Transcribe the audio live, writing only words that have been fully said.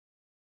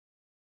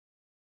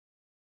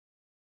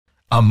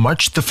on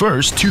March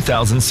 1st,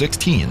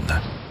 2016.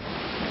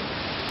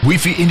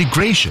 With the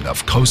integration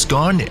of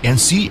COSCO and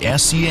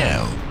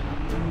CSCL,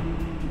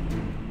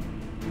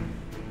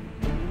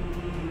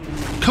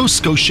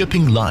 COSCO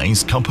Shipping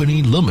Lines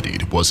Company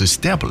Limited was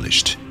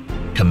established,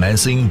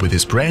 commencing with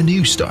its brand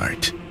new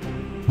start.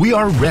 We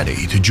are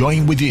ready to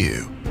join with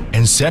you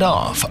and set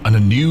off on a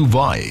new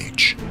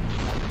voyage.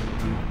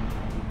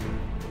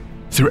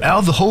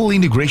 Throughout the whole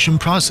integration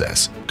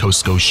process,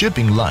 COSCO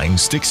Shipping Line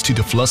sticks to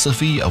the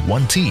philosophy of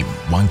one team,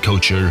 one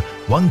culture,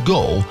 one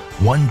goal,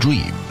 one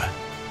dream,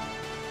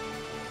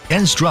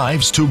 and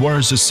strives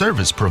towards a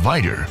service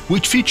provider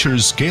which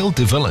features scale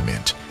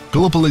development,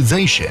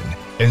 globalization,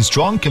 and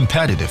strong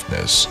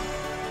competitiveness.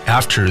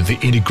 After the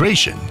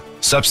integration,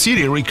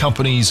 subsidiary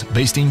companies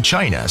based in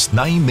China's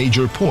 9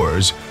 major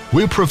ports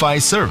will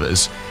provide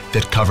service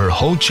that cover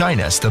whole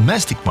China's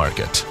domestic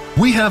market.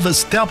 We have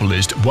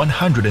established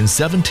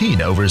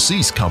 117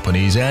 overseas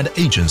companies and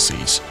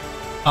agencies,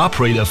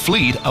 operate a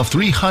fleet of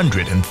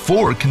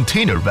 304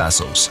 container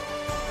vessels,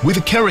 with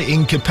a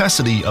carrying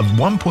capacity of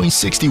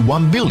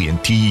 1.61 billion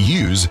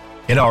TEUs,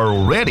 and are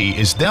already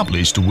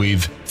established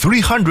with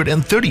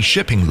 330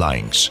 shipping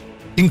lines,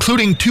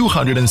 including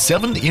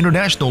 207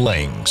 international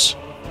lanes,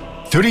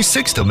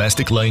 36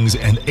 domestic lanes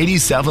and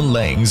 87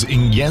 lanes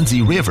in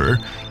Yangtze River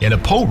and the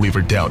Po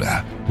River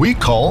Delta. We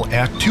call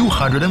at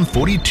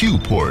 242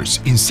 ports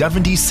in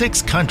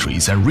 76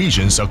 countries and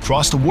regions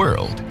across the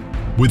world.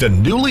 With a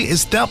newly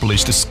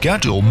established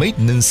scheduled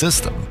maintenance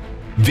system,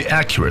 the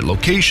accurate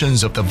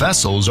locations of the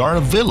vessels are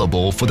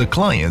available for the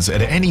clients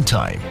at any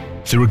time.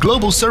 Through a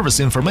global service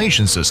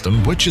information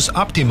system which is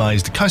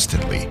optimized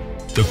constantly,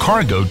 the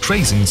cargo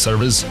tracing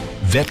service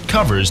that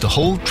covers the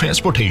whole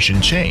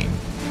transportation chain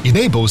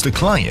enables the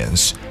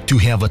clients to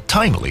have a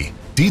timely,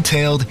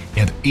 detailed,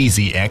 and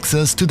easy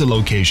access to the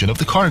location of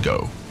the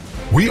cargo.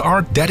 We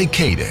are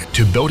dedicated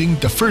to building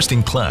the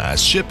first-in-class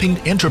shipping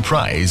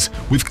enterprise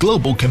with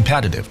global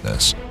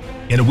competitiveness,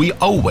 and we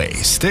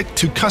always stick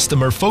to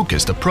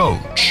customer-focused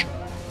approach.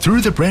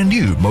 Through the brand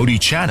new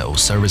multi-channel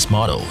service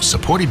model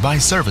supported by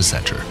Service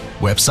Center,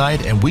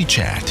 website, and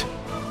WeChat,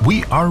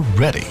 we are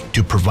ready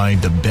to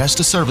provide the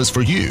best service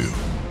for you.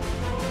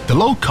 The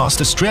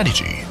low-cost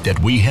strategy that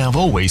we have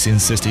always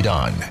insisted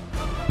on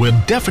will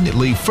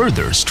definitely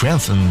further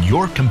strengthen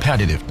your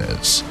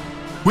competitiveness.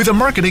 With a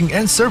marketing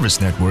and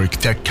service network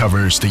that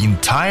covers the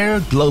entire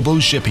global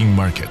shipping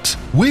market,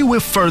 we will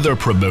further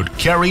promote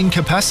carrying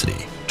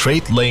capacity,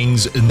 trade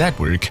lanes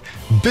network,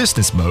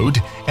 business mode,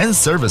 and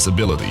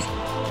serviceability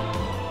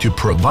to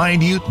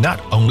provide you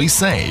not only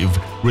safe,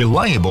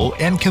 reliable,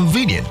 and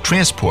convenient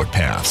transport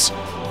paths,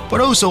 but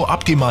also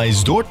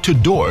optimize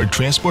door-to-door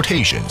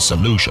transportation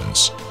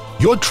solutions.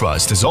 Your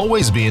trust has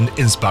always been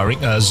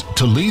inspiring us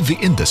to lead the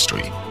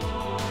industry.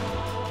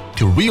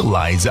 To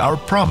realize our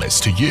promise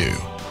to you,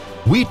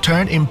 we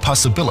turn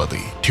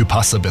impossibility to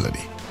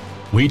possibility.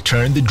 We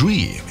turn the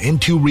dream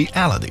into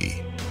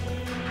reality.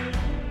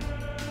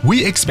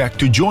 We expect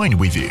to join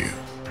with you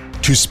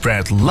to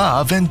spread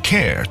love and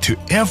care to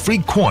every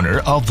corner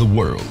of the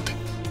world.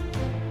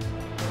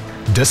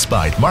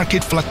 Despite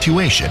market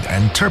fluctuation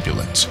and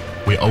turbulence,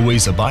 we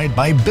always abide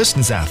by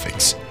business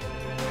ethics,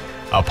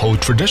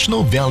 uphold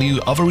traditional value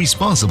of a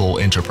responsible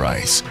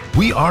enterprise.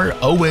 We are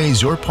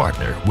always your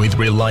partner with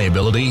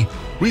reliability,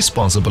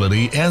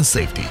 responsibility, and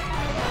safety.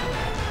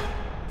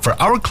 For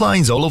our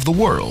clients all over the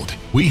world,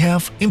 we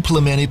have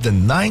implemented the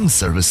 9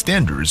 service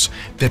standards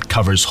that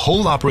covers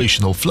whole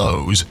operational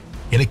flows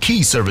and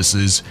key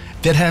services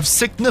that have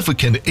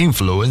significant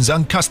influence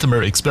on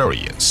customer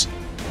experience,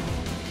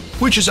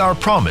 which is our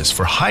promise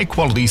for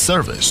high-quality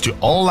service to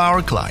all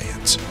our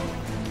clients.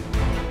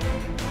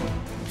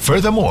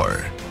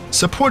 Furthermore,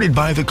 supported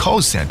by the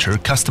call center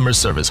customer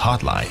service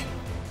hotline,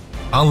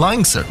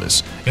 online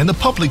service, and the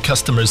public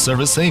customer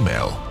service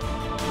email,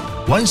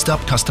 one-stop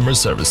customer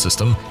service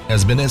system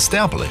has been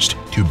established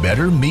to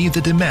better meet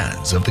the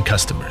demands of the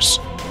customers.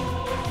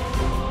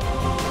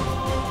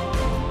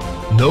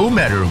 No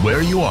matter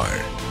where you are,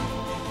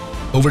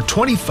 over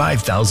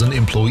 25,000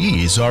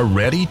 employees are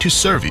ready to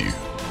serve you.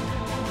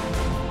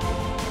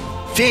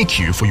 Thank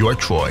you for your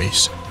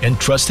choice and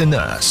trust in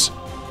us.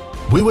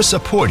 We will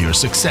support your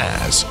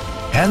success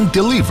and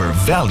deliver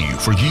value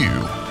for you.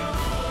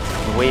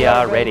 We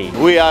are ready.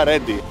 We are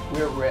ready.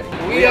 We're ready.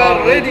 We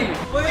are ready.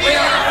 We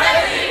are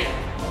ready.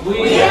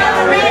 We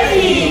are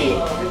ready.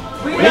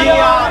 We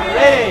are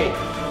ready.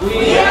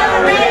 We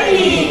are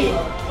ready.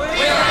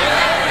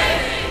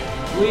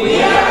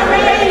 We are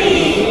ready.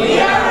 We are ready. We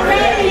are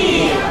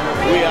ready.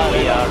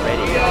 We are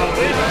ready.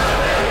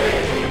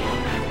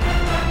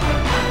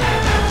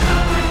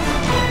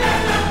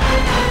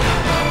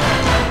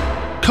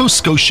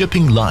 COSCO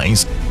Shipping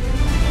Lines.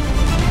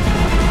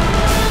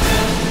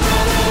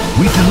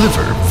 We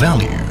deliver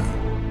value.